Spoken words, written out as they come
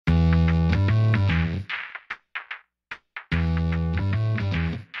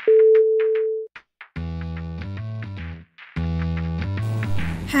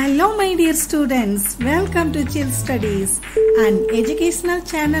Hello my dear students, welcome to Chill Studies, an educational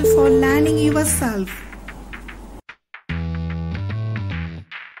channel for learning yourself.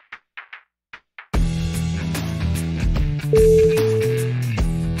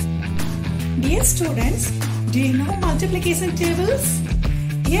 Dear students, do you know multiplication tables?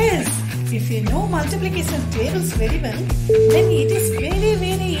 Yes, if you know multiplication tables very well, then it is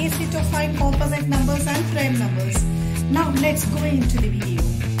very easy to find composite numbers and prime numbers. Now let's go into the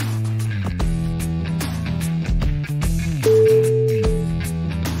video.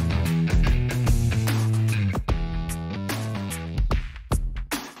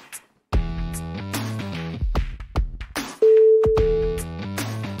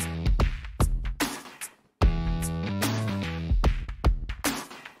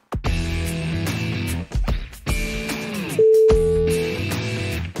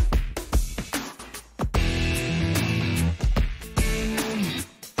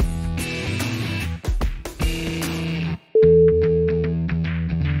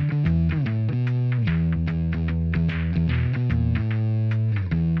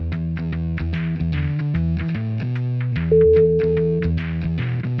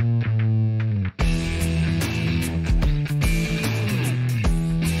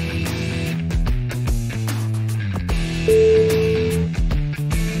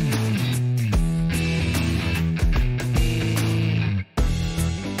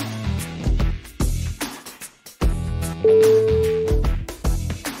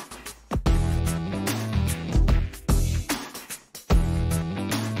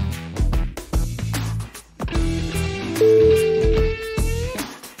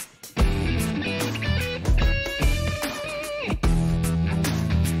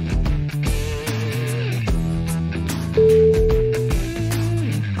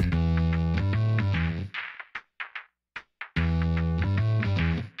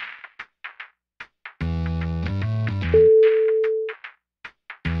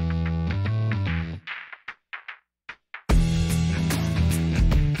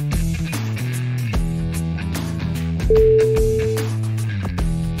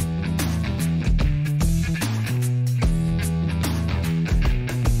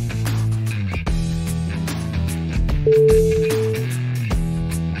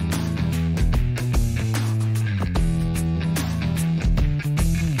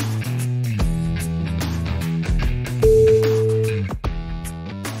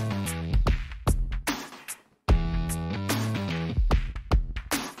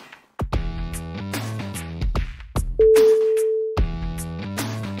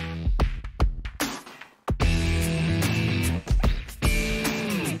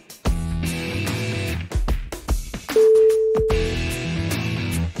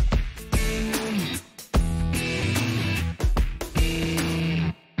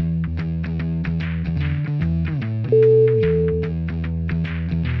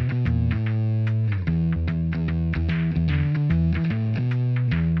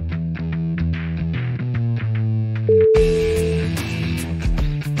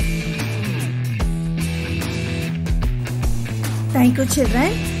 Thank you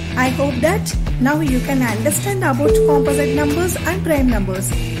children. I hope that now you can understand about composite numbers and prime numbers.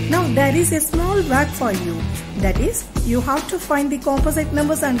 Now there is a small work for you. That is, you have to find the composite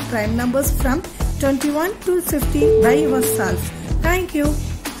numbers and prime numbers from 21 to 50 by yourself. Thank you.